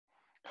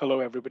Hello,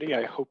 everybody.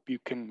 I hope you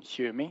can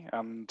hear me,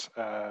 and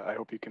I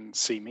hope you can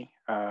see me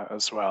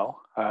as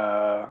well.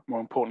 More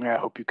importantly, I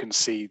hope you can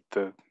see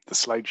the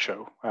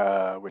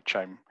slideshow, which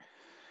I'm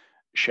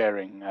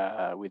sharing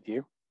with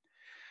you.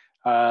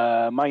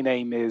 My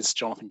name is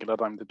Jonathan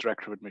Gillard. I'm the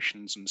Director of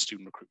Admissions and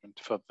Student Recruitment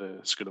for the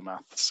School of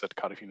Maths at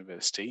Cardiff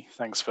University.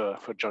 Thanks for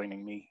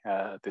joining me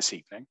this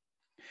evening.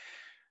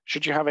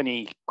 Should you have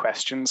any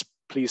questions,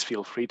 please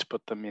feel free to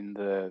put them in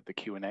the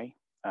Q&A.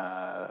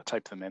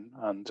 Type them in,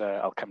 and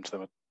I'll come to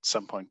them at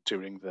some point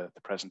during the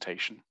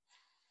presentation.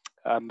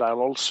 And I'll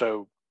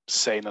also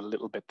say in a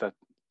little bit that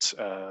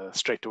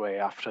straight away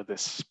after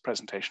this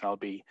presentation, I'll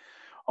be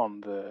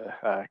on the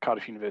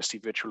Cardiff University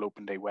Virtual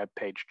Open Day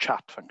webpage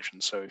chat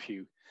function. So if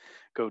you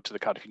go to the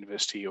Cardiff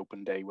University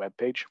Open Day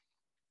webpage,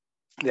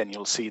 then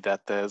you'll see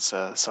that there's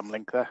some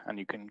link there, and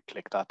you can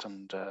click that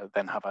and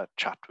then have a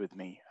chat with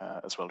me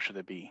as well, should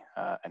there be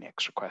any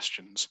extra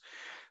questions.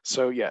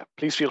 So yeah,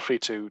 please feel free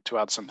to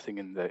add something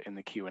in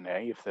the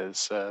Q&A if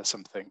there's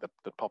something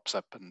that pops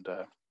up and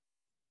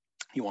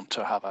you want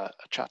to have a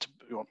chat,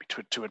 you want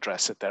me to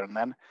address it there and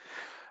then.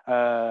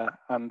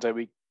 And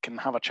we can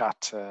have a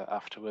chat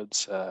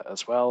afterwards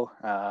as well.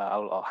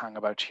 I'll hang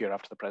about here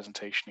after the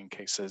presentation in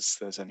case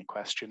there's any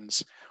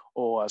questions,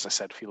 or as I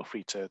said, feel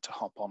free to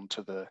hop on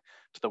to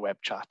the web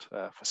chat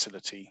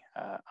facility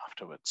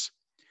afterwards.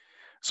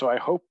 So I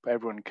hope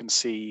everyone can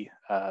see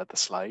the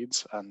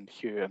slides and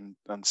hear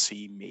and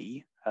see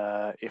me.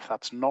 If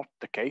that's not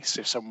the case,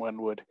 if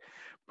someone would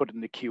put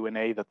in the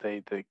Q&A that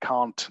they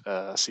can't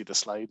see the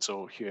slides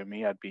or hear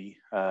me, I'd be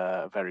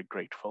very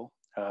grateful.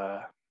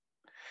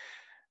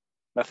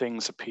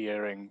 Nothing's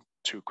appearing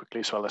too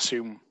quickly, so I'll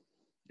assume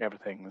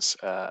everything's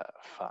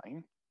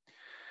fine.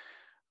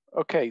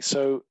 Okay,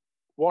 so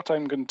what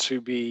I'm going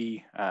to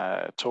be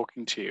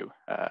talking to you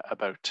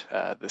about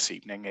this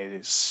evening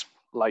is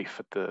life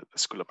at the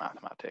School of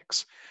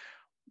Mathematics.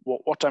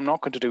 What I'm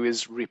not going to do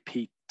is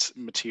repeat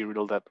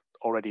material that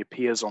already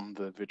appears on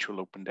the Virtual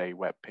Open Day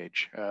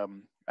webpage.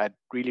 I'd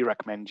really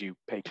recommend you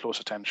pay close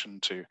attention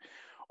to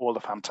all the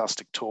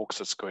fantastic talks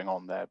that's going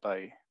on there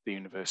by the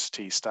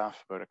university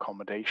staff about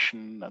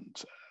accommodation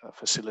and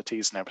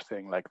facilities and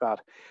everything like that,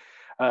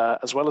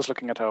 as well as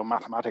looking at our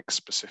mathematics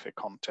specific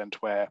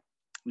content where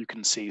you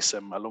can see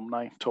some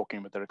alumni talking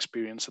about their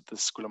experience at the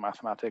School of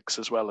Mathematics,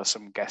 as well as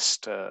some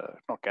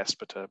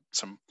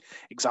some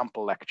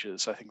example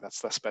lectures. I think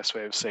that's the best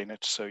way of saying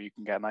it, so you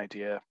can get an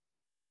idea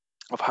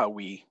of how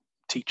we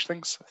teach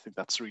things. I think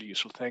that's a really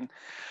useful thing.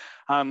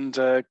 And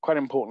quite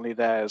importantly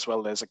there as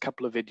well, there's a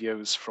couple of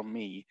videos from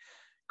me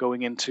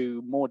going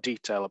into more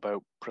detail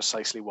about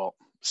precisely what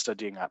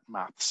studying at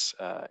maths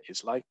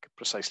is like,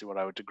 precisely what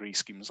our degree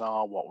schemes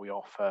are, what we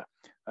offer,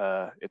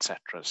 etc.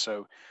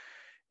 So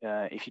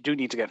if you do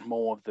need to get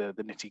more of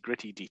the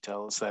nitty-gritty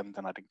details, then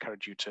I'd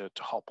encourage you to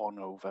hop on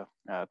over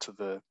to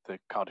the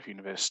Cardiff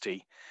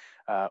University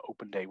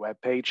Open Day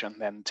webpage and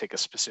then take a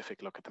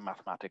specific look at the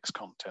mathematics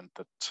content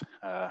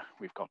that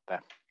we've got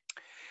there.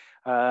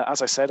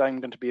 As I said, I'm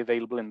going to be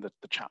available in the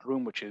chat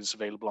room, which is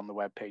available on the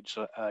webpage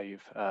that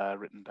I've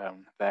written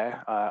down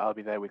there. I'll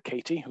be there with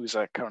Katie, who's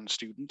a current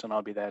student, and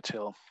I'll be there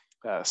till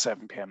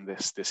 7 p.m.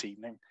 this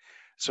evening.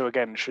 So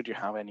again, should you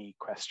have any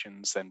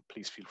questions, then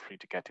please feel free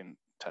to get in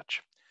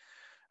touch.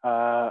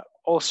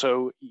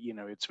 Also, you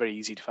know, it's very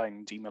easy to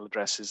find email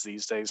addresses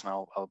these days, and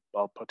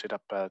I'll put it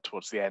up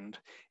towards the end.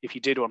 If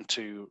you did want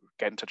to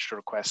get in touch to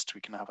request,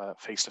 we can have a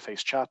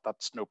face-to-face chat.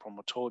 That's no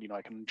problem at all. You know,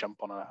 I can jump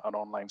on an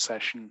online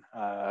session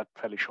at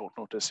fairly short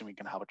notice, and we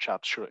can have a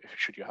chat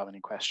should you have any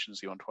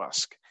questions you want to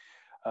ask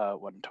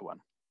one-to-one.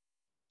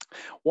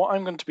 What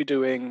I'm going to be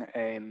doing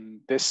in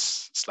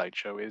this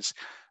slideshow is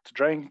to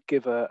try and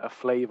give a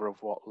flavour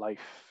of what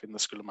life in the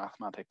School of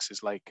Mathematics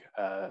is like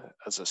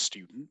as a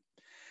student.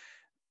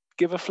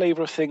 Give a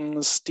flavour of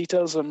things.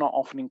 Details are not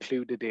often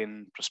included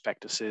in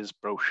prospectuses,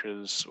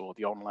 brochures, or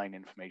the online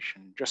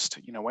information. Just,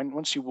 you know,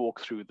 once you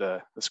walk through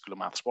the School of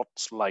Maths,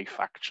 what's life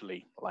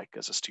actually like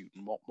as a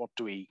student? What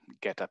do we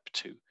get up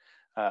to?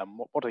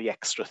 What are the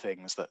extra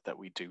things that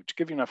we do to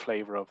give you a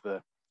flavour of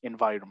the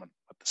environment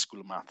at the School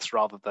of Maths,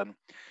 rather than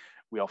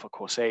we offer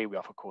course A, we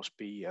offer course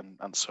B,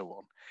 and so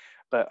on.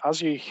 But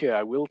as you hear,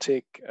 I will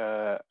take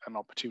an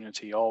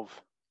opportunity of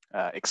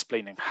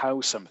explaining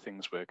how some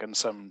things work and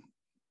some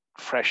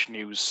fresh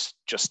news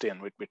just in,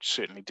 which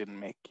certainly didn't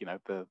make, you know,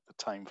 the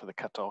time for the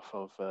cutoff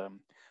of the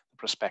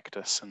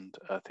prospectus and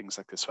things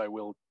like this. So I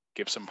will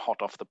give some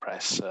hot off the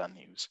press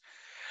news.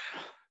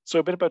 So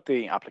a bit about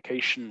the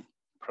application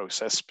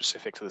process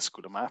specific to the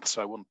School of Maths.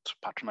 So I won't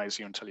patronize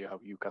you and tell you how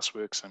UCAS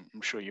works.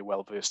 I'm sure you're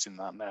well versed in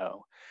that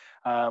now.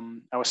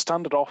 Our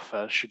standard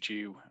offer, should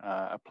you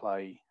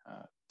apply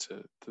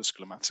to the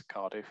School of Maths at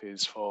Cardiff,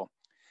 is for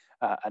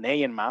an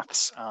A in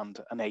Maths and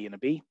an A and a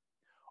B,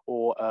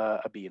 or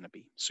a B and a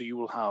B. So you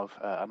will have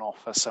an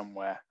offer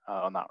somewhere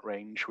on that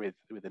range with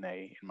an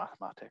A in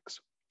mathematics.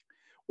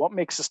 What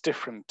makes us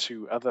different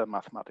to other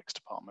mathematics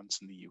departments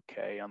in the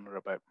UK, and there are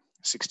about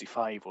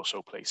 65 or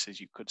so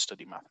places you could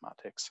study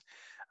mathematics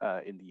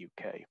in the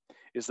UK,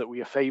 is that we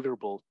are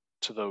favourable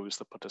to those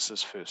that put us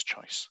as first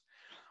choice.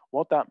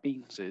 What that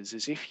means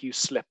is if you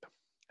slip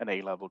an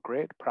A-level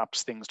grade,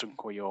 perhaps things don't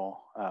go your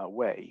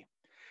way,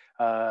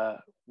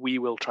 we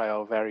will try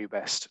our very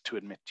best to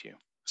admit you.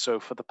 So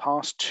for the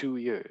past 2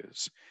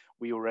 years,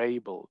 we were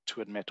able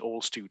to admit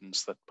all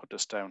students that put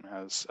us down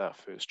as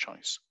first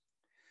choice.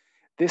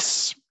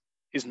 This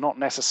is not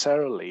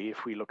necessarily,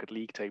 if we look at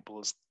league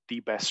tables, the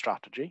best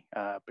strategy,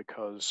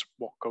 because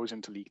what goes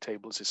into league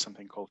tables is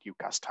something called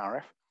UCAS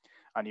tariff.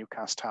 And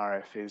UCAS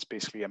tariff is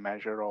basically a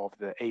measure of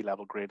the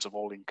A-level grades of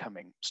all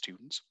incoming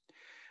students.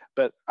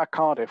 But at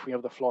Cardiff, we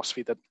have the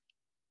philosophy that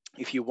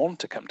if you want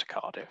to come to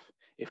Cardiff,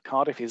 if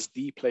Cardiff is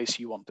the place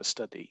you want to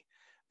study,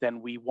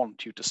 then we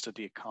want you to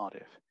study at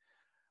Cardiff.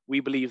 We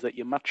believe that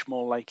you're much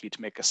more likely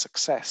to make a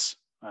success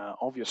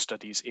of your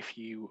studies if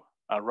you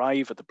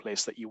arrive at the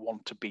place that you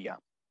want to be at.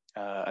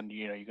 And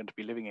you're going to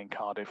be living in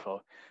Cardiff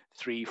for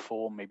 3,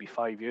 4, maybe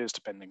 5 years,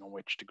 depending on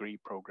which degree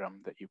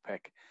program that you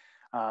pick.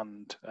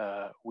 And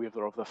we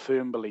are of the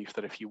firm belief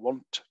that if you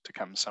want to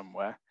come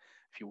somewhere,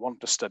 if you want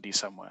to study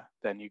somewhere,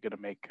 then you're going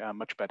to make a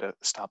much better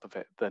start of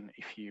it than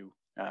if you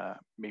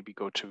maybe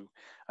go to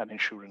an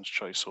insurance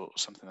choice or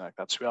something like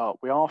that. So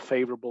we are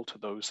favourable to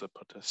those that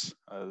put us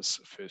as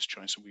first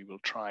choice, and we will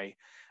try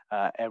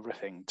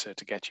everything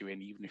to get you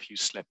in, even if you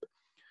slip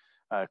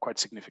quite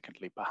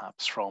significantly,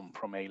 perhaps from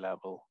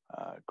A-level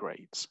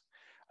grades.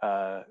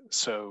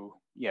 So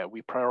yeah,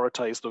 we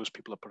prioritize those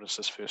people that put us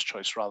as first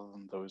choice rather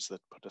than those that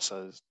put us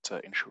as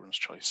insurance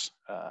choice.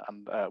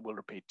 And we'll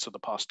repeat, so the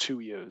past 2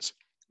 years,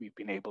 we've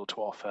been able to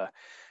offer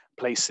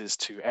places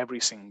to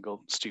every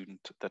single student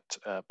that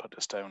put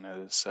us down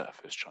as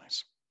first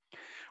choice.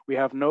 We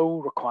have no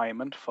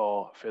requirement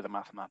for further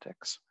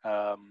mathematics.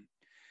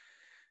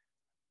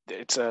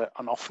 It's an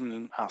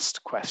often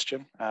asked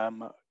question.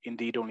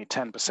 Indeed, only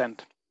 10%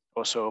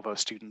 or so of our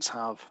students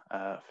have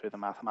further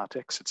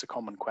mathematics. It's a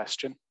common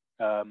question.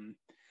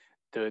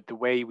 The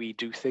way we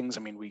do things,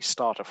 I mean, we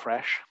start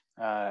afresh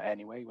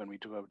anyway when we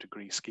do our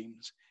degree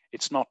schemes.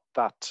 It's not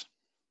that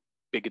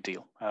big a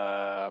deal,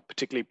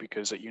 particularly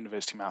because at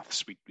University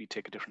Maths, we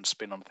take a different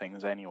spin on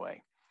things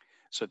anyway.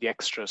 So the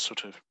extra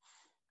sort of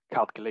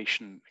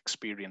calculation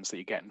experience that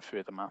you get in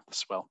further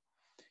maths, well,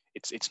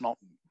 it's not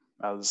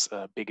as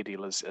big a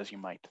deal as you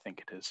might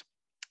think it is.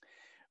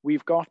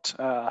 We've got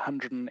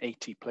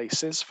 180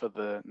 places for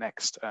the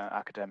next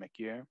academic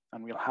year,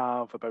 and we'll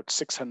have about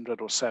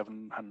 600 or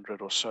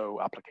 700 or so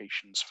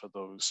applications for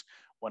those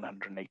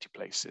 180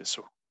 places.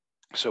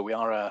 So we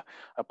are a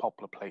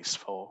popular place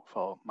for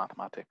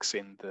mathematics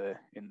in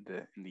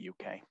the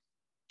UK.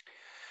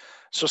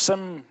 So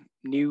some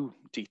new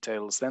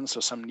details then, so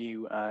some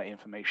new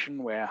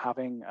information. We're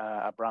having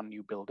a brand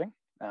new building,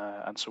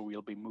 and so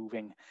we'll be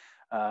moving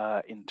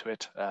into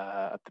it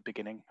at the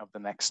beginning of the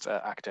next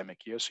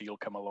academic year. So you'll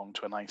come along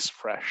to a nice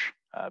fresh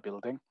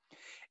building.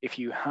 If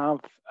you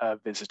have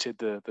visited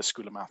the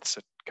School of Maths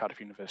at Cardiff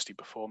University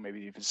before,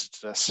 maybe you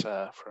visited us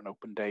for an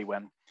open day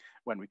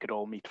when we could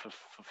all meet for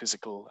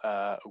physical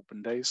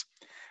open days,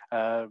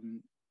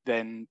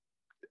 then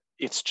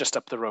it's just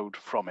up the road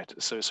from it.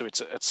 So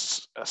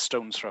it's a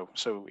stone's throw.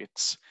 So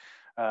it's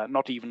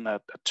not even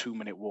a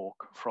 2-minute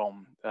walk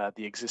from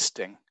the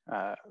existing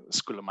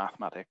School of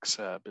Mathematics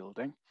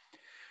building.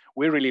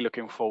 We're really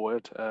looking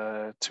forward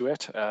to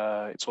it.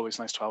 It's always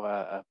nice to have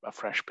a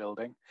fresh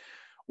building.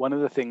 One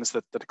of the things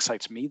that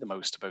excites me the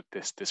most about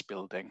this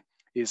building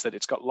is that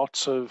it's got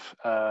lots of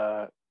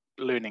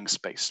learning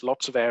space,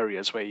 lots of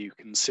areas where you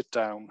can sit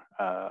down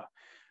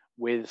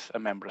with a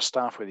member of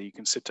staff, whether you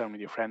can sit down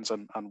with your friends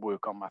and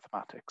work on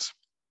mathematics.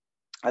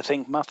 I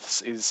think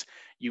maths is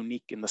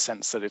unique in the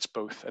sense that it's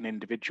both an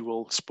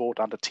individual sport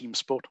and a team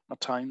sport at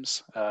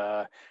times.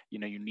 You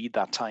need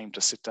that time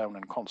to sit down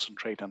and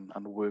concentrate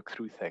and work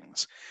through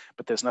things.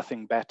 But there's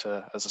nothing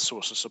better as a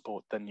source of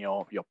support than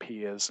your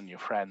peers and your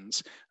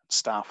friends and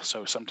staff.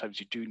 So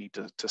sometimes you do need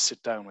to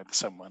sit down with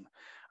someone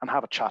and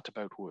have a chat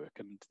about work.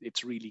 And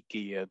it's really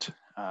geared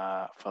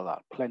for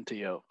that.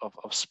 Plenty of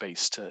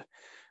space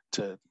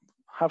to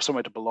have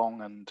somewhere to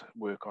belong and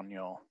work on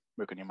your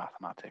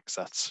mathematics.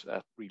 That's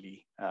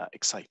really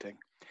exciting.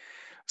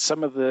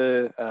 Some of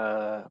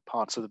the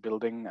parts of the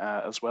building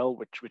as well,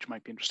 which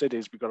might be interested,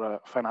 is we've got a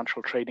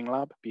financial trading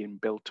lab being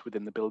built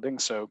within the building.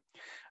 So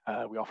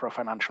we offer a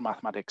financial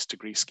mathematics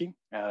degree scheme.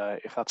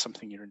 If that's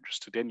something you're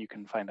interested in, you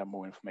can find out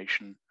more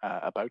information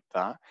about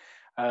that.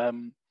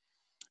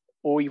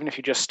 Or even if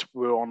you just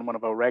were on one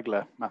of our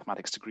regular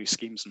mathematics degree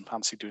schemes and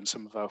fancy doing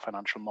some of our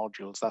financial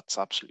modules, that's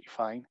absolutely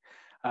fine.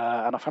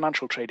 And a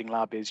financial trading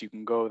lab is you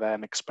can go there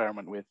and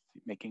experiment with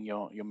making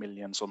your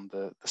millions on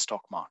the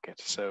stock market.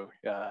 So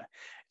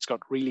it's got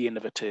really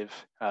innovative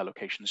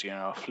locations,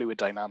 a fluid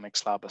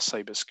dynamics lab, a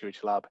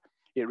cybersecurity lab.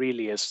 It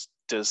really is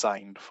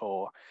designed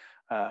for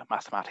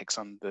mathematics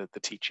and the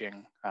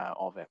teaching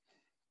of it.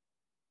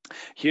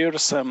 Here are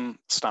some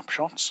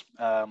snapshots.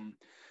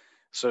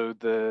 So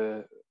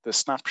the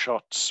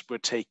snapshots were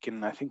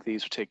taken, I think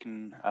these were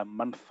taken a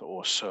month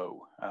or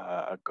so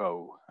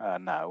ago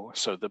now.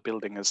 So the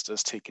building has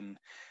taken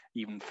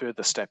even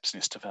further steps in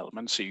its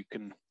development. So you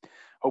can,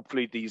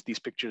 hopefully these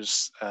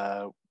pictures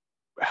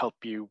help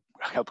you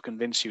help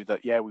convince you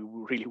that, yeah, we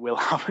really will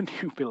have a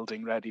new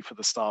building ready for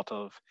the start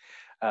of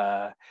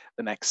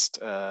the next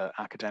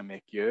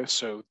academic year.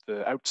 So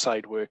the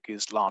outside work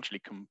is largely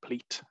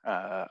complete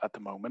at the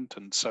moment,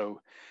 and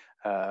so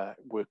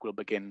work will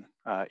begin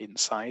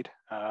inside.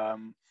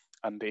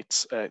 And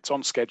it's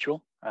on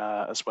schedule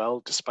as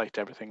well, despite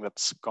everything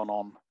that's gone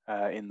on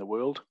in the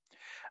world.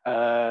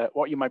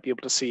 What you might be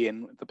able to see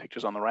in the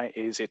pictures on the right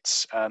is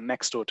it's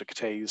next door to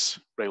Cathays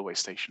railway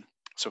station.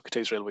 So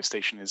Cathays railway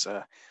station is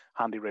a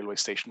handy railway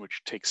station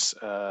which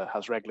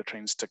has regular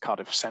trains to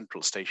Cardiff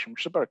Central Station,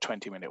 which is about a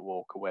 20-minute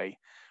walk away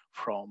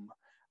from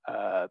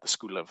the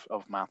School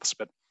of Maths.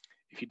 But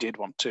if you did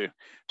want to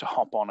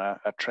hop on a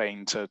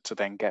train to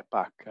then get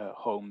back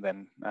home,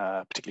 then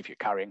particularly if you're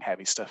carrying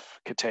heavy stuff,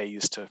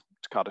 Cathays to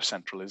Cardiff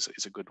Central is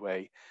a good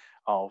way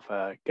of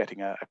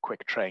getting a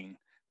quick train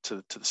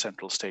to the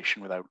central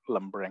station without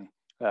lumbering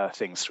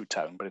things through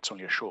town. But it's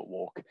only a short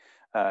walk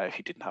if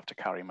you didn't have to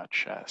carry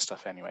much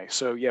stuff anyway.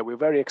 So yeah, we're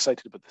very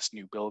excited about this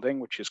new building,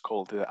 which is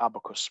called the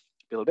Abacus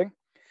building,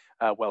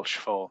 Welsh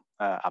for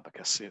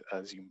abacus,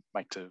 as you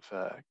might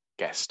have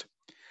guessed.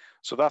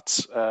 So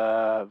that's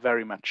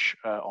very much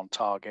on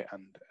target,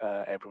 and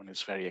everyone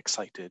is very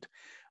excited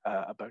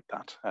about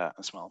that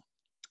as well.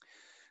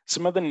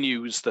 Some other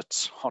news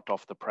that's hot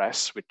off the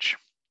press, which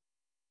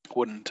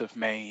wouldn't have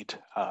made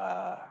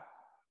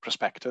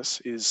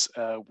prospectus, is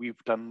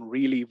we've done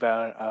really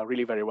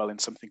very well in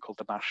something called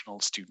the National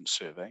Student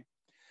Survey.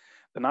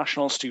 The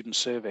National Student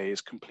Survey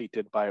is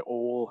completed by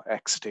all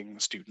exiting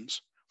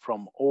students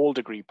from all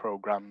degree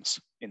programs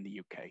in the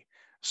UK.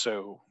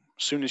 So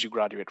as soon as you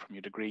graduate from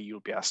your degree, you'll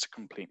be asked to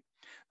complete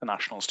the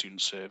National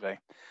Student Survey.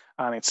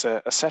 And it's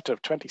a set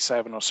of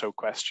 27 or so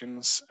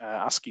questions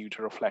asking you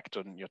to reflect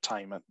on your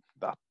time at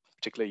that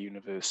particular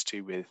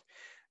university with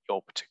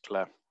your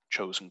particular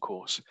chosen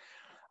course.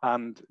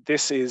 And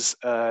this is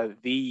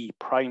the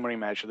primary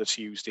measure that's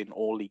used in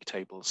all league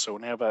tables. So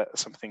whenever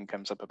something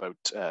comes up about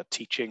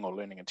teaching or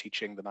learning and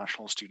teaching, the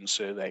National Student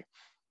Survey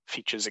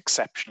features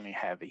exceptionally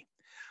heavy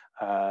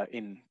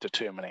in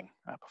determining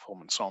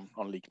performance on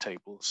league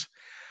tables.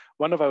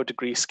 One of our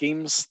degree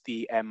schemes,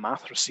 the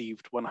M-Math,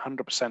 received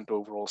 100%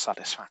 overall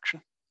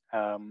satisfaction.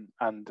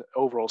 And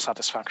overall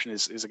satisfaction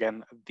is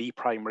again the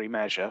primary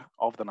measure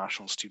of the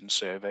National Student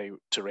Survey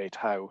to rate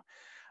how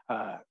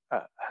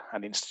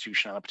an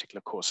institution and a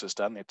particular course has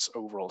done, its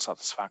overall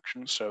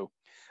satisfaction. So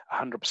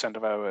 100%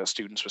 of our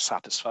students were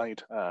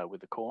satisfied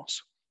with the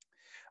course.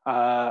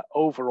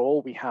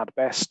 Overall, we had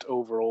best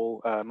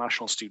overall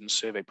National Student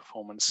Survey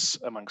performance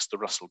amongst the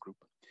Russell Group.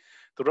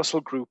 The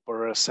Russell Group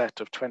are a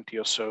set of 20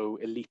 or so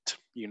elite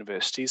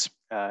universities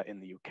in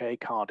the UK.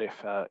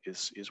 Cardiff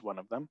is one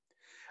of them.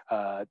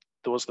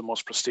 Those are the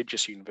most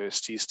prestigious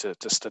universities to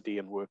study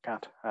and work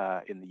at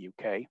in the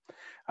UK.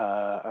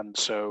 And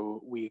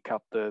so we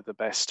got the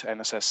best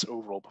NSS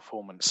overall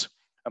performance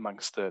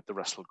amongst the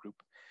Russell Group.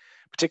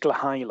 Particular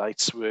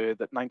highlights were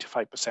that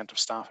 95% of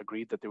staff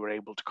agreed that they were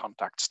able to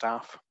contact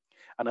staff.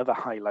 And other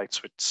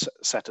highlights which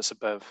set us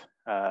above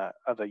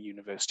other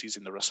universities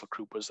in the Russell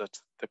Group was that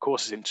the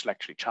course is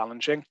intellectually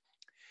challenging,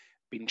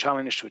 being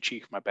challenged to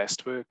achieve my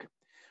best work,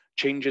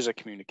 changes are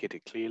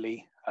communicated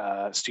clearly,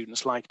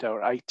 students liked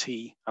our IT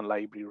and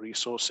library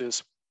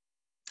resources,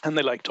 and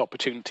they liked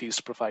opportunities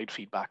to provide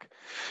feedback.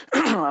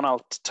 And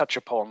I'll touch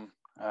upon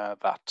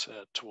that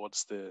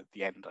towards the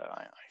end,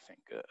 I think,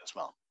 as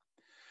well.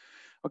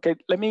 Okay,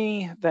 let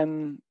me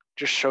then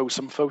just show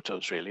some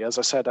photos, really. As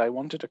I said, I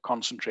wanted to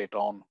concentrate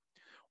on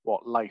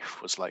what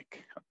life was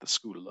like at the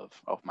School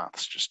of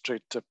Maths, just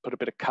to put a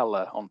bit of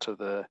colour onto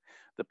the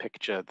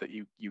picture that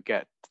you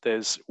get.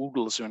 There's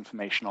oodles of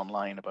information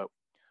online about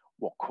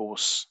what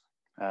courses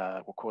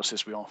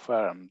we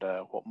offer and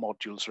what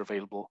modules are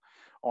available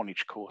on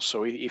each course.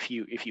 So if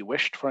you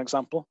wished, for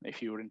example,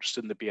 if you were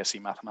interested in the BSc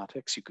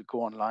Mathematics, you could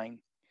go online,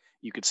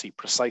 you could see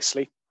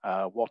precisely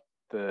what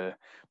the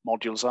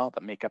modules are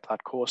that make up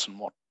that course and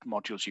what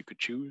modules you could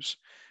choose.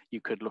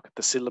 You could look at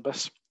the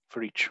syllabus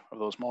for each of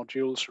those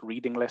modules,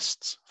 reading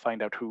lists,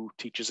 find out who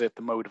teaches it,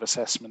 the mode of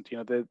assessment. You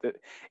know, the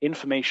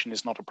information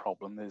is not a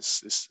problem.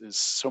 There's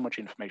so much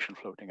information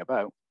floating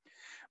about.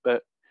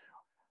 But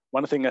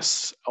one thing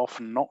that's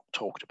often not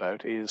talked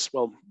about is,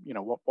 well, you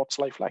know, what's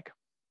life like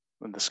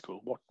in the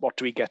school? What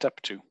do we get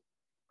up to?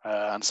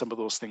 And some of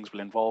those things will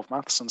involve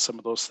maths and some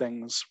of those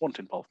things won't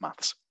involve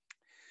maths.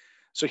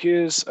 So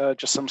here's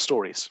just some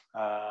stories.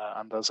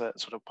 And as a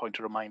sort of point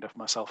of reminder for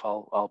myself,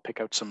 I'll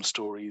pick out some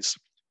stories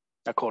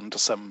according to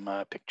some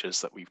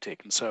pictures that we've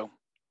taken. So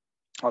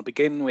I'll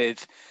begin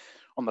with,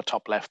 on the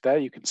top left there,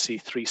 you can see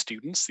 3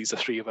 students. These are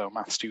 3 of our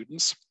math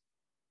students,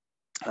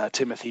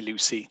 Timothy,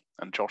 Lucy,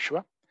 and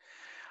Joshua.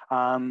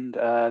 And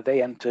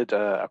they entered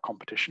a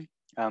competition.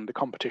 And the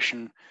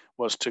competition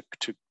was to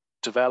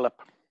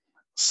develop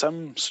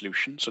some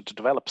solution, so to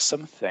develop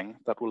something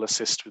that will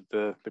assist with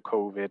the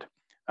COVID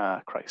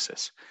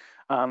crisis.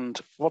 And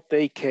what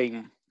they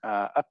came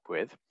up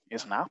with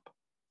is an app.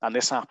 And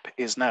this app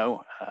is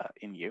now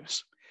in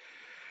use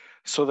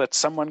so that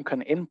someone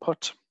can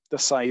input the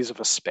size of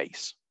a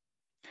space.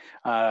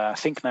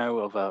 Think now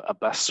of a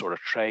bus or a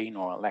train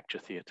or a lecture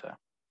theatre.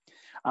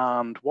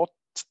 And what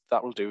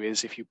that will do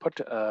is if you put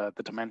the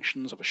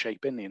dimensions of a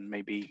shape in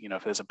maybe,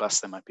 if there's a bus,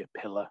 there might be a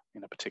pillar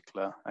in a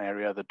particular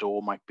area, the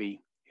door might be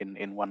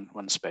in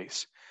one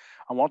space.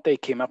 And what they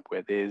came up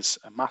with is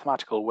a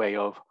mathematical way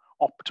of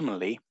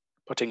optimally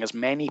putting as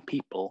many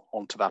people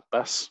onto that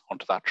bus,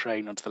 onto that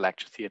train, onto the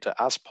lecture theatre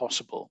as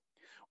possible,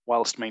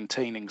 whilst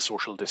maintaining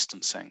social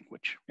distancing,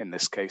 which in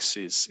this case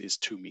is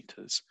 2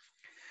 meters.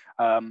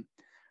 And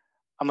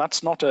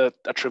that's not a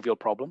trivial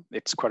problem.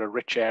 It's quite a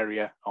rich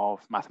area of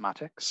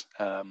mathematics.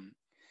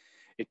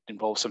 It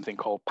involves something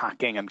called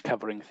packing and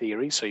covering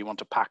theory. So you want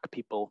to pack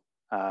people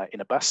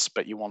in a bus,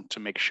 but you want to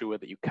make sure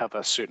that you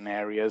cover certain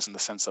areas in the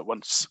sense that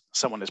once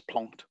someone is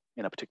plonked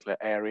in a particular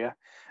area,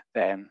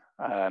 then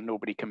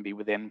nobody can be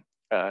within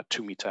a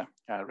 2 meter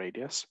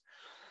radius.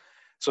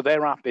 So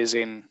their app is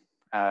in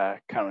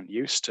current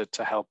use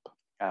to help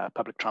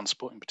public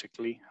transport, in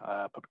particularly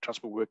public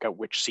transport, work out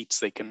which seats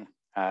they can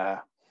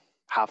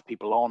have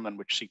people on and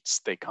which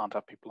seats they can't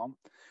have people on.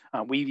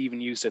 We've even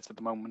used it at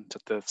the moment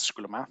at the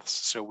School of Maths.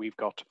 So we've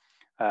got,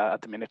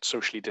 at the minute,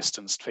 socially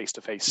distanced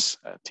face-to-face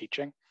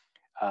teaching.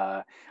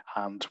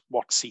 And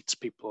what seats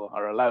people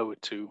are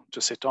allowed to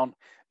sit on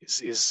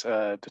is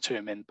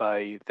determined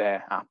by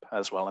their app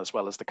as well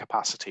as the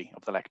capacity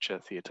of the lecture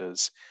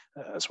theatres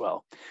as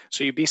well.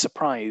 So you'd be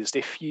surprised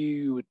if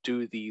you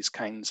do these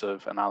kinds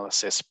of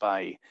analysis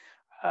by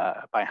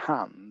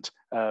hand,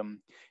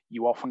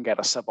 you often get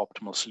a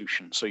suboptimal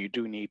solution. So you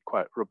do need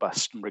quite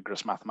robust and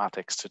rigorous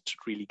mathematics to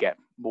really get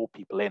more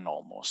people in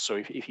almost. So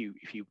if you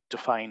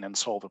define and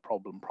solve a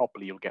problem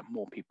properly, you'll get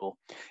more people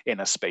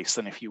in a space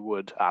than if you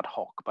would ad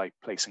hoc by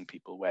placing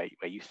people where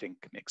you think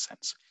makes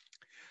sense.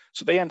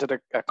 So they entered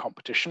a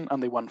competition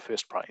and they won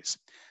first prize.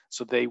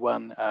 So they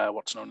won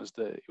what's known as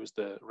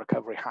the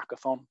Recovery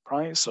Hackathon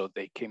prize. So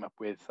they came up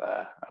with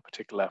a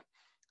particular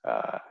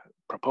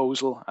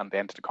proposal and they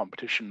entered a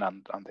competition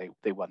and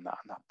they won that,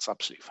 and that's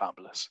absolutely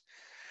fabulous.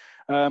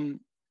 Other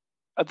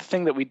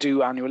thing that we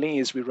do annually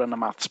is we run a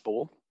maths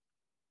ball.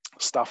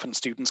 Staff and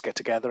students get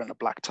together in a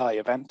black tie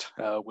event.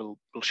 We'll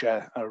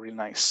share a really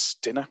nice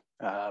dinner.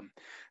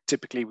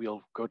 Typically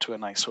we'll go to a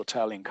nice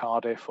hotel in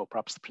Cardiff or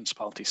perhaps the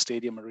Principality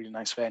Stadium, a really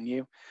nice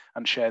venue,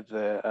 and share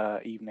the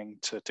evening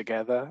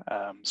together.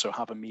 So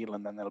have a meal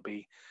and then there'll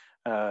be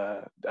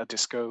a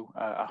disco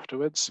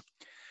afterwards.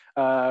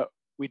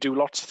 We do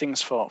lots of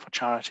things for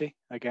charity.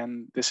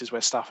 Again, this is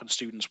where staff and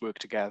students work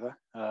together.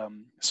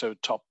 So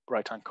top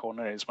right-hand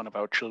corner is one of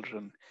our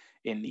Children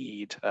in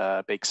Need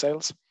bake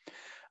sales.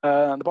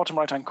 And the bottom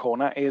right-hand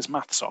corner is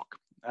MathSoc.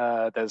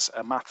 There's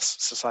a maths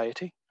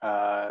society.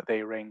 They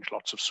arrange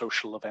lots of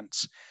social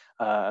events,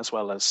 as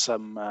well as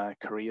some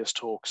careers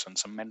talks and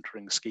some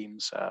mentoring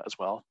schemes as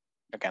well.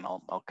 Again,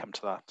 I'll come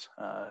to that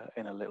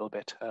in a little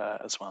bit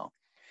as well.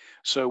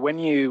 So when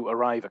you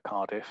arrive at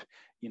Cardiff,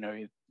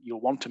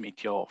 you'll want to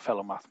meet your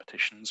fellow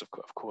mathematicians,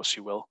 of course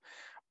you will.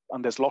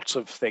 And there's lots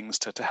of things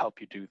to help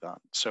you do that.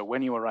 So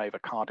when you arrive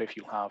at Cardiff,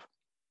 you'll have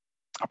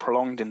a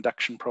prolonged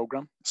induction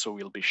program. So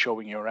we'll be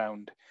showing you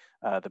around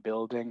the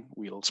building.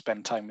 We'll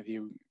spend time with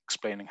you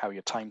explaining how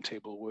your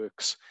timetable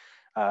works,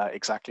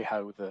 exactly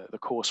how the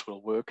course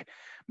will work.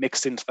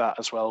 Mixed into that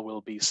as well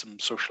will be some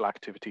social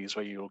activities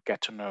where you'll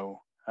get to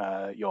know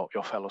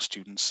your fellow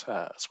students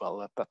as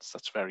well.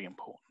 That's very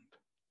important.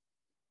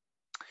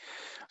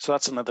 So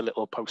that's another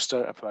little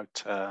poster about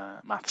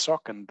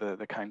MathSoc and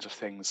the kinds of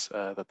things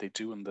that they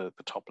do in the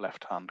top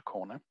left-hand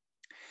corner.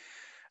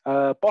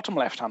 Bottom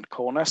left-hand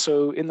corner,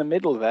 so in the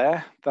middle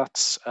there,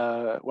 that's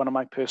one of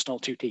my personal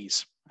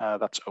tutees.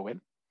 That's Owen.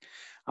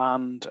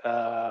 And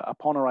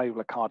upon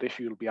arrival at Cardiff,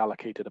 you'll be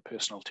allocated a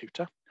personal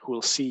tutor who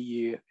will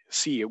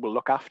will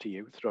look after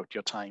you throughout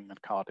your time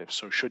at Cardiff.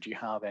 So should you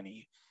have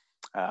any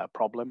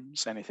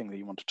problems, anything that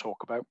you want to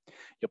talk about,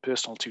 your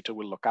personal tutor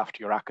will look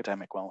after your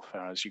academic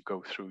welfare as you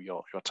go through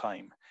your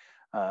time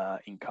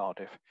in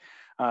Cardiff.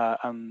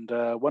 And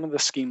one of the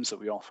schemes that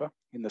we offer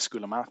in the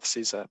School of Maths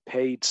is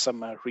paid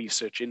summer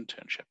research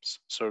internships.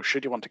 So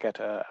should you want to get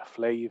a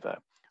flavour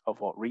of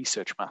what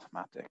research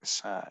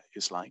mathematics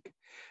is like,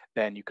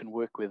 then you can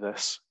work with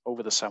us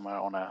over the summer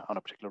on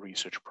a particular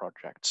research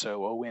project.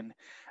 So Owen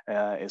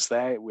is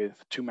there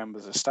with 2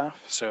 members of staff,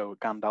 so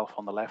Gandalf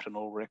on the left and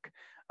Ulrich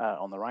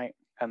on the right,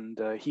 and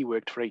he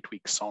worked for 8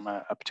 weeks on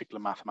a particular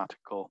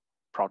mathematical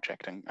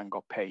project and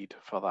got paid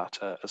for that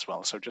as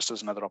well. So just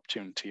as another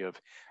opportunity of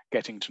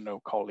getting to know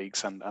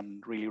colleagues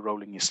and really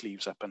rolling your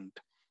sleeves up and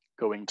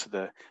going to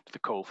the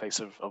coalface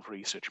of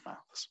research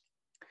maths.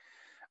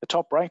 The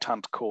top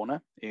right-hand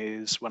corner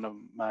is one of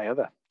my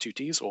other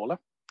tutees, Orla,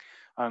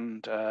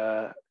 and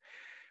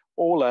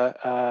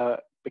Orla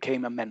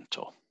became a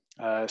mentor.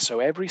 So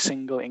every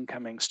single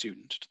incoming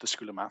student to the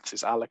School of Maths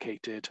is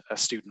allocated a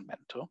student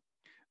mentor.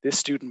 This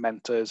student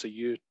mentor is a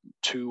year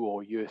 2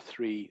 or year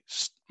 3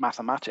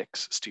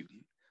 mathematics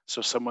student.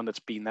 So someone that's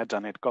been there,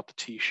 done it, got the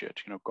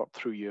t-shirt, got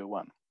through year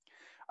 1.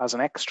 As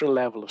an extra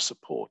level of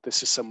support,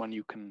 this is someone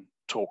you can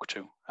talk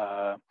to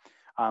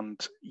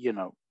And, you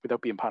know,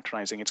 without being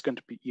patronizing, it's going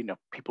to be, you know,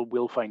 people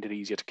will find it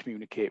easier to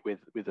communicate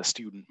with a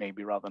student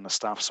maybe rather than a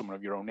staff, someone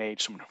of your own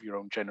age, someone of your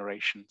own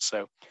generation.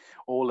 So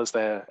all is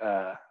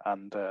there,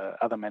 and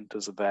other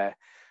mentors are there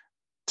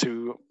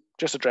to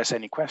just address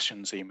any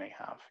questions that you may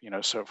have, you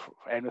know, so for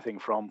anything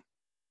from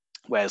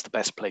where's the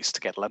best place to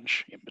get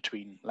lunch in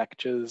between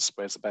lectures,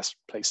 where's the best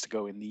place to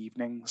go in the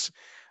evenings,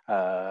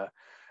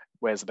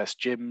 where's the best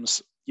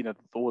gyms, you know,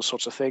 those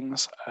sorts of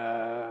things,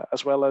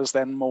 as well as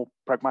then more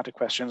pragmatic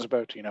questions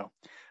about, you know,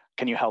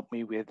 can you help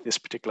me with this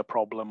particular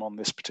problem on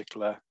this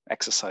particular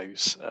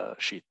exercise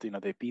sheet? You know,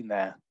 they've been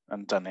there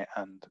and done it,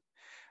 and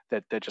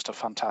they're just a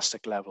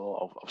fantastic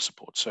level of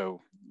support.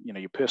 So, you know,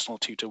 your personal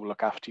tutor will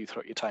look after you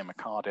throughout your time at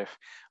Cardiff,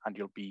 and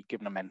you'll be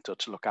given a mentor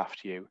to look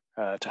after you,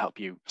 to help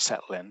you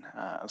settle in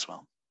as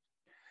well.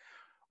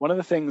 One of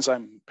the things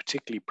I'm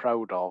particularly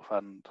proud of,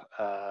 and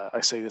I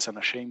say this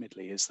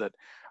unashamedly, is that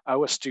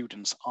our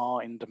students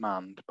are in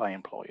demand by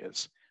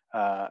employers.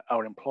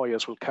 Our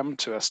employers will come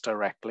to us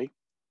directly,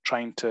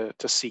 trying to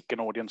seek an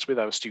audience with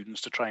our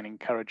students to try and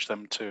encourage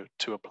them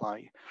to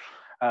apply.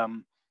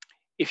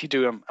 If you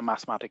do a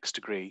mathematics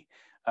degree,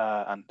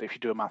 and if you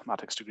do a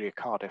mathematics degree at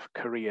Cardiff,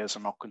 careers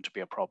are not going to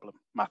be a problem.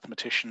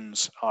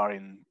 Mathematicians are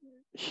in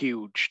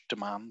huge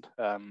demand.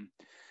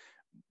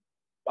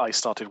 I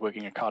started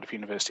working at Cardiff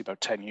University about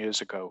 10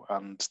 years ago,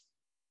 and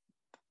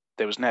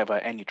there was never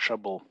any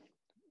trouble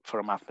for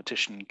a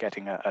mathematician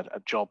getting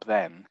a job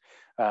then.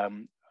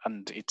 And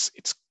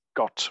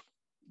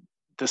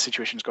the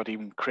situation's got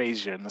even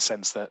crazier in the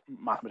sense that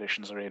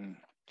mathematicians are in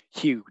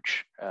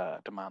huge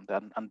demand,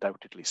 and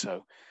undoubtedly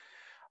so.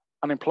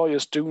 And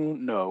employers do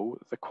know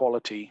the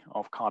quality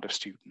of Cardiff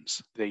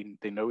students. They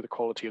know the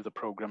quality of the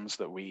programs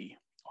that we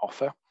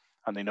offer,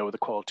 and they know the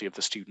quality of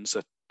the students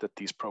that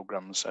these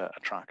programs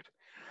attract.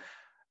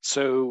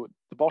 So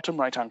the bottom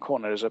right-hand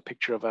corner is a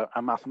picture of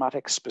a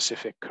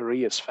mathematics-specific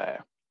careers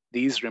fair.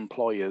 These are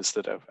employers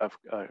that have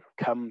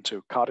come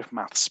to Cardiff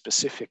Maths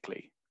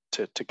specifically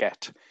to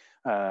get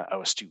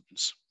our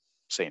students,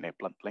 saying it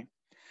bluntly.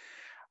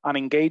 And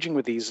engaging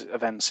with these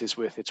events is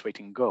worth its weight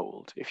in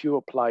gold. If you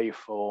apply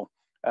for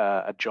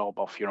a job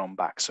off your own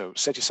back, so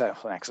set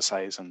yourself an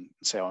exercise and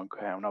say, oh,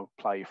 okay, I'm going to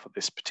apply for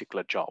this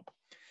particular job.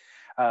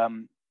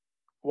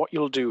 What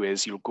you'll do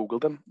is you'll Google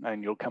them,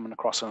 and you'll come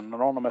across an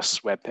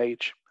anonymous web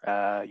page.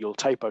 You'll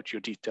type out your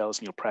details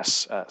and you'll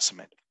press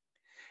submit.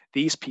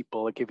 These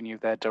people are giving you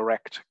their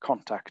direct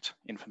contact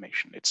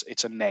information.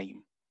 It's a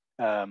name.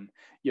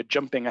 You're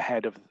jumping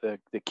ahead of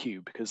the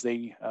queue because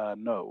they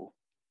know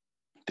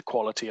the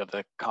quality of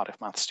the Cardiff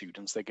Maths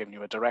students. They're giving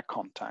you a direct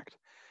contact.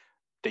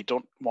 They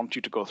don't want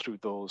you to go through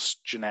those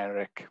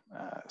generic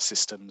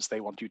systems.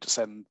 They want you to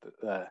send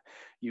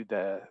you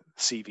their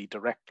CV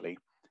directly.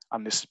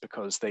 And this is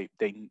because they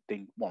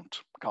want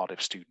Cardiff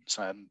students,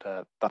 and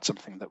that's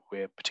something that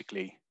we're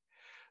particularly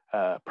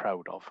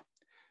proud of.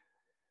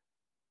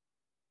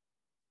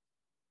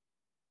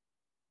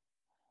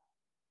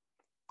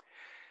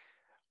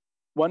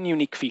 One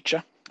unique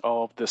feature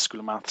of the School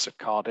of Maths at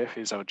Cardiff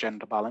is our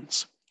gender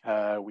balance.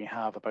 We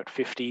have about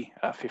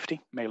 50-50,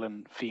 male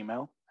and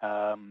female.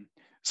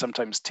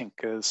 Sometimes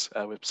tinkers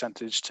with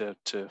percentage to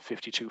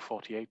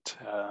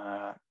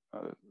 52-48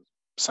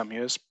 some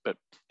years, but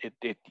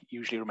it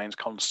usually remains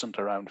constant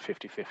around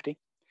 50-50.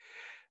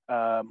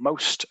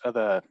 Most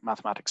other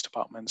mathematics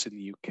departments in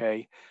the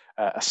UK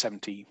are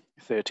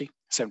 70-30,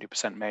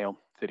 70% male,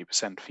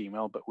 30%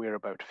 female, but we're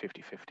about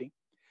 50-50.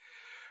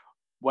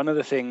 One of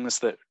the things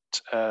that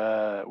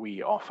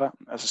we offer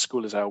as a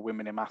school is our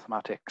Women in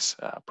Mathematics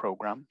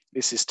program.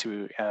 This is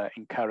to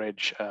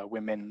encourage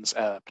women's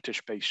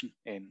participation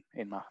in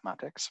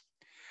mathematics.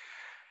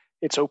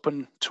 It's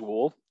open to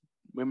all.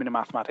 Women in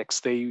Mathematics,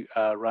 they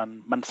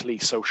run monthly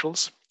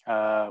socials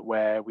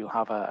where we'll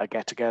have a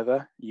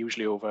get-together,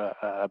 usually over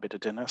a bit of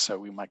dinner. So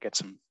we might get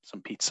some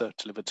pizza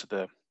delivered to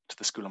the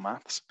School of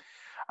Maths,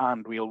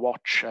 and we'll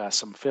watch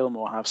some film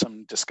or have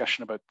some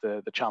discussion about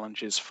the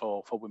challenges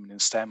for women in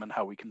STEM and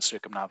how we can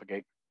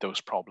circumnavigate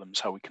those problems,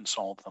 how we can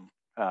solve them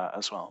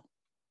as well.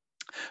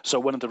 So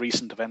one of the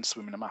recent events the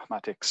Women in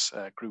Mathematics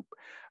group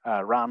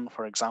ran,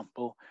 for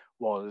example,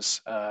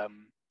 was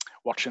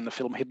watching the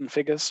film Hidden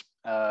Figures,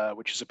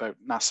 which is about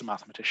NASA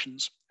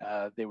mathematicians.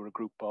 They were a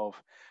group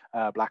of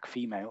Black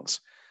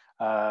females,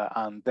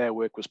 and their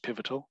work was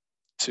pivotal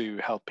to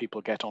help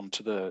people get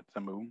onto the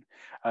moon.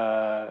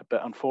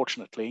 But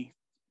unfortunately,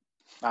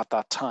 at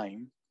that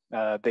time,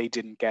 they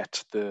didn't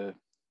get the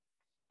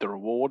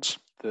rewards,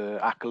 the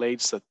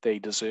accolades that they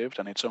deserved,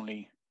 and it's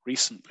only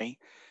recently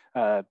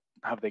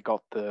have they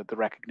got the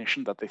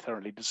recognition that they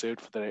thoroughly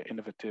deserved for their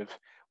innovative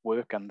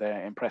work and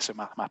their impressive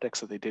mathematics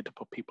that they did to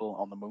put people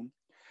on the moon.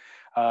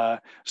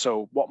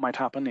 So what might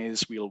happen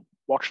is we'll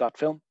watch that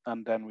film,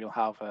 and then we'll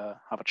have a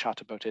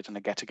chat about it and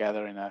a get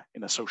together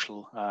in a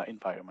social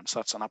environment. So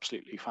that's an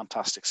absolutely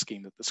fantastic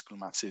scheme that the School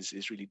of Maths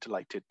is really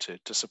delighted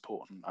to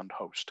support and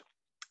host.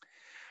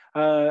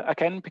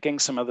 Again, picking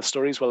some other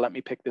stories. Well, let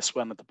me pick this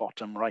one at the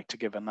bottom right to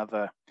give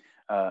another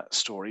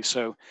story.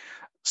 So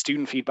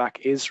student feedback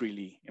is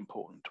really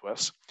important to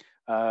us.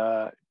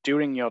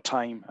 During your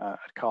time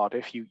at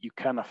Cardiff, you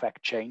can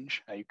affect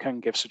change. You can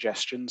give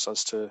suggestions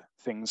as to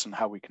things and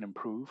how we can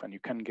improve, and you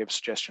can give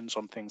suggestions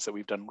on things that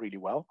we've done really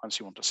well and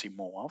so you want to see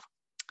more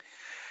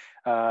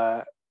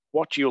of.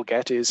 What you'll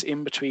get is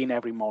in between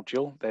every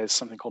module, there's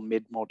something called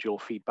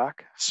mid-module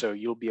feedback. So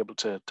you'll be able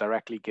to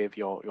directly give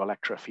your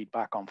lecturer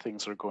feedback on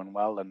things that are going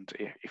well, and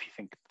if you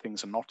think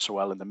things are not so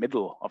well in the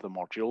middle of the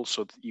module,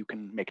 so that you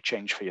can make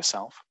change for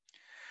yourself.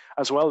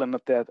 As well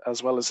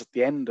as at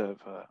the end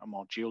of a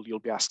module, you'll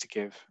be asked to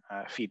give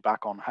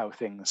feedback on how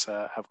things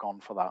have gone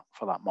for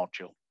that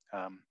module.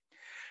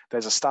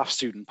 There's a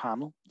staff-student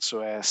panel,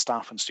 so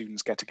staff and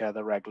students get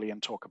together regularly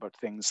and talk about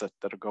things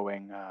that are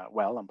going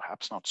well and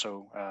perhaps not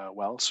so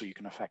well, so you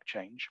can affect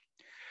change.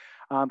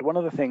 And one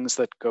of the things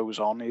that goes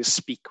on is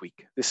Speak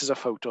Week. This is a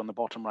photo on the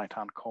bottom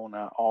right-hand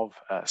corner of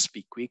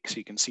Speak Week, so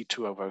you can see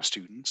two of our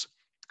students.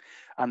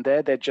 And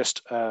there they're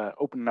just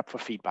opening up for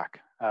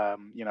feedback,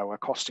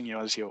 accosting you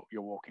as you're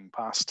walking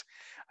past.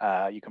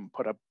 You can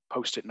put a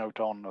Post-it note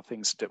on or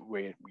things that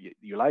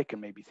you like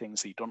and maybe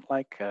things that you don't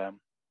like.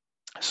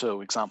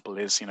 So example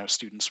is,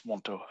 students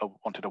wanted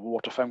a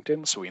water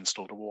fountain, so we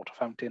installed a water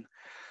fountain.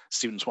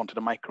 Students wanted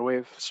a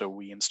microwave, so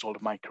we installed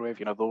a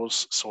microwave,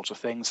 those sorts of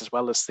things, as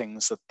well as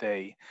things that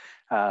they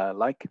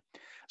like.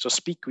 So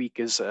Speak Week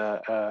is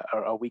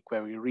a week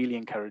where we really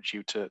encourage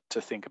you to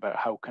think about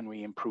how can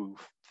we improve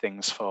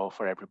things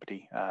for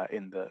everybody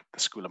in the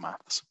School of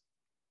Maths.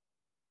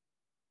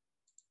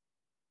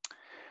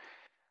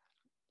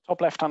 Top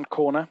left-hand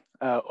corner,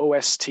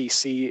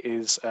 OSTC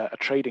is a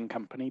trading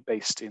company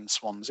based in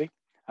Swansea.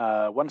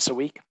 Once a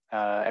week,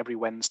 every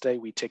Wednesday,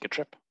 we take a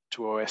trip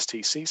to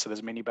OSTC. So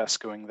there's a minibus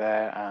going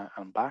there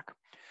and back.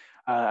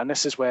 And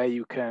this is where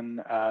you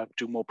can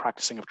do more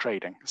practicing of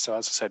trading. So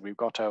as I said, we've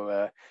got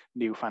our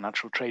new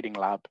financial trading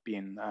lab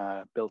being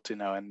built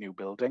in our new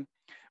building.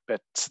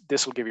 But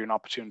this will give you an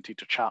opportunity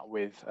to chat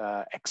with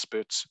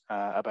experts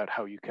about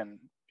how you can,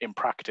 in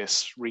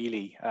practice,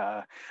 really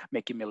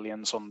making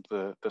millions on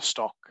the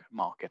stock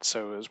market.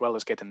 So as well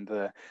as getting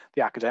the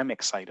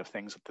academic side of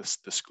things at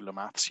the School of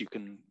Maths, you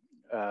can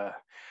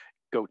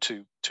go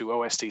to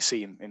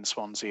OSTC in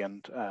Swansea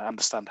and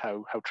understand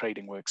how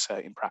trading works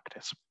in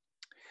practice.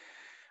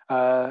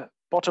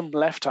 Bottom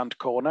left-hand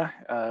corner,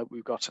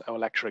 we've got our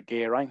lecturer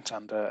Geraint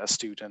and a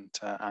student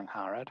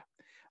Angharad.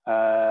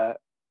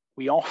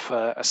 We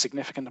offer a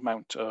significant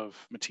amount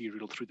of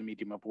material through the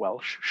medium of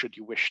Welsh, should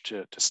you wish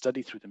to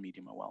study through the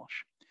medium of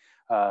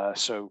Welsh.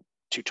 So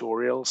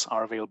tutorials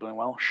are available in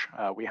Welsh.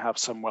 We have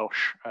some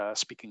Welsh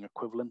speaking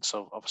equivalents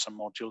of some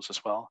modules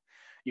as well.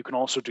 You can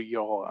also do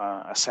your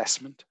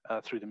assessment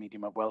through the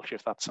medium of Welsh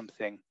if that's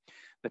something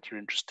that you're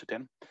interested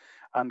in.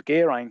 And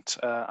Geraint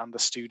and the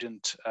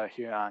student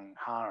here,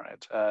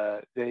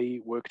 Angharad, they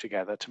work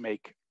together to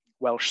make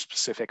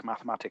Welsh-specific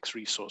mathematics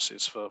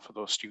resources for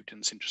those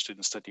students interested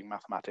in studying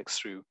mathematics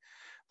through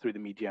the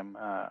medium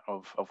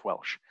of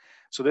Welsh.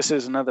 So this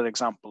is another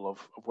example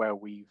of where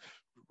we've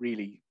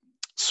really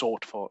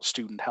sought for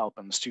student help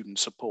and student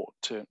support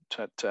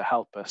to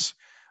help us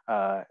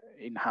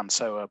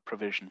enhance our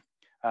provision.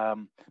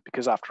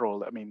 Because after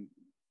all,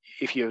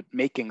 if you're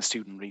making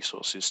student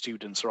resources,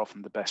 students are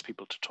often the best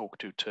people to talk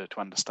to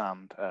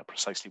understand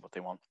precisely what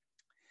they want.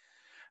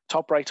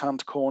 Top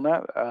right-hand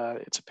corner,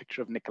 it's a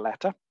picture of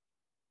Nicoletta.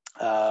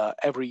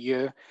 Every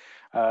year,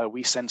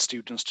 we send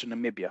students to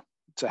Namibia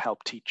to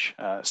help teach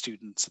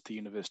students at the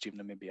University of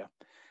Namibia.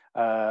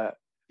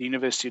 The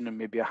University of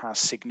Namibia has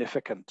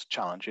significant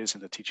challenges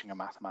in the teaching of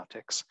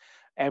mathematics.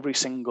 Every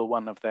single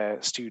one of their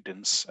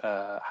students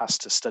has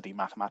to study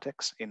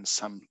mathematics in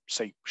some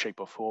shape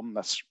or form.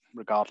 That's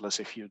regardless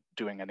if you're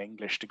doing an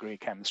English degree,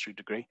 chemistry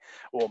degree,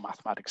 or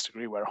mathematics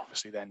degree, where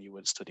obviously then you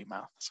would study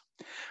maths.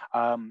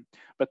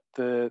 But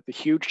the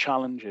huge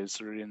challenges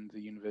that are in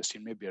the University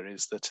of Namibia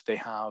is that they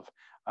have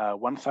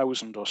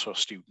 1,000 or so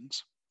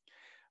students.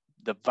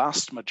 The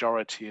vast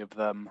majority of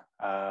them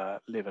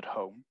live at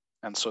home,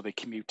 and so they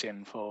commute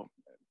in for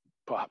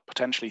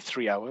potentially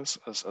 3 hours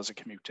as a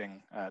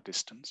commuting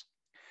distance.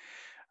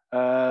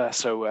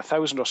 So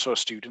 1,000 or so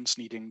students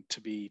needing to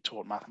be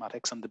taught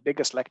mathematics, and the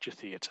biggest lecture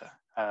theatre,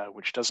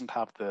 which doesn't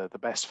have the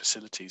best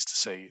facilities to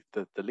say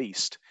the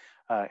least,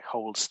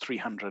 holds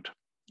 300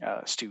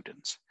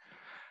 students.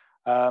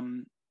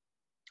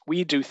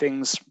 We do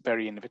things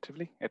very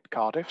innovatively at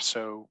Cardiff,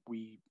 so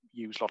we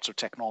use lots of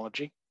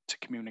technology to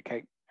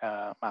communicate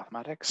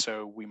mathematics.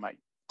 So we might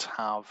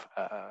have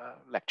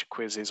lecture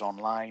quizzes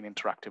online,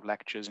 interactive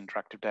lectures,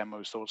 interactive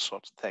demos, those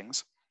sorts of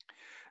things.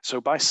 So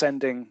by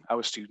sending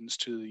our students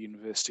to the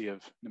University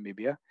of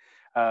Namibia,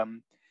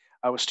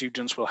 our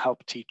students will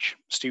help teach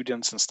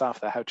students and staff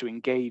there how to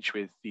engage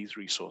with these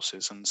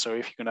resources. And so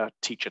if you're going to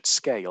teach at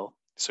scale,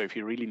 so if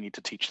you really need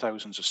to teach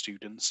thousands of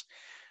students,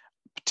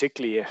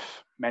 particularly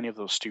if many of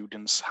those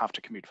students have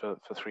to commute for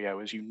 3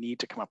 hours, you need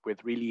to come up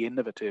with really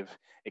innovative,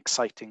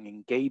 exciting,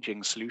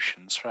 engaging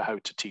solutions for how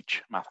to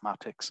teach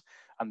mathematics.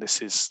 And this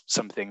is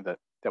something that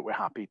we're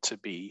happy to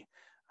be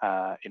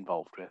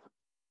involved with.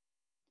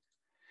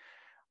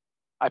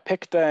 I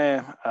picked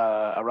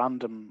a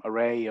random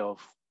array of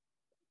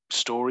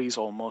stories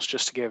almost,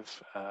 just to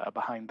give a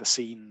behind the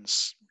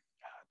scenes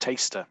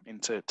taster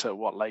into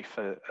what life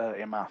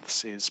in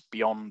maths is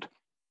beyond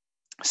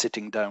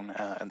sitting down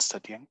and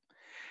studying.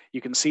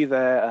 You can see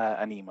there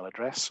an email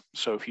address.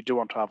 So if you do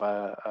want to have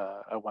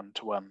a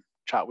one-to-one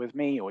chat with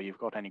me, or you've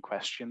got any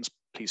questions,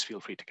 please feel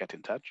free to get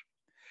in touch.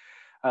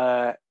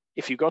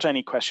 If you've got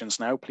any questions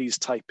now, please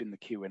type in the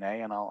Q&A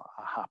and I'll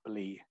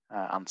happily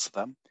answer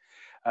them.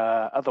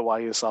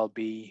 Otherwise, I'll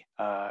be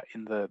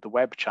in the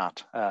web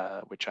chat,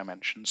 which I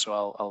mentioned. So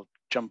I'll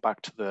jump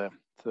back to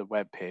the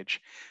web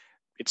page.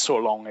 It's so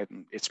long,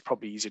 it's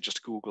probably easier just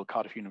to Google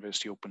Cardiff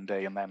University Open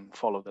Day and then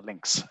follow the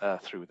links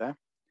through there.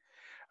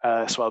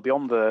 So I'll be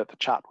on the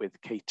chat with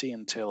Katie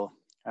until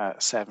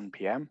 7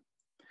 p.m.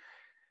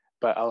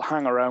 But I'll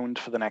hang around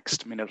for the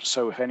next minute or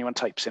so. If anyone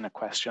types in a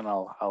question,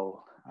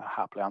 I'll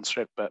happily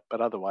answer it. But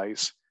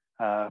otherwise,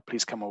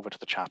 please come over to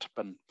the chat.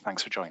 But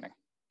thanks for joining.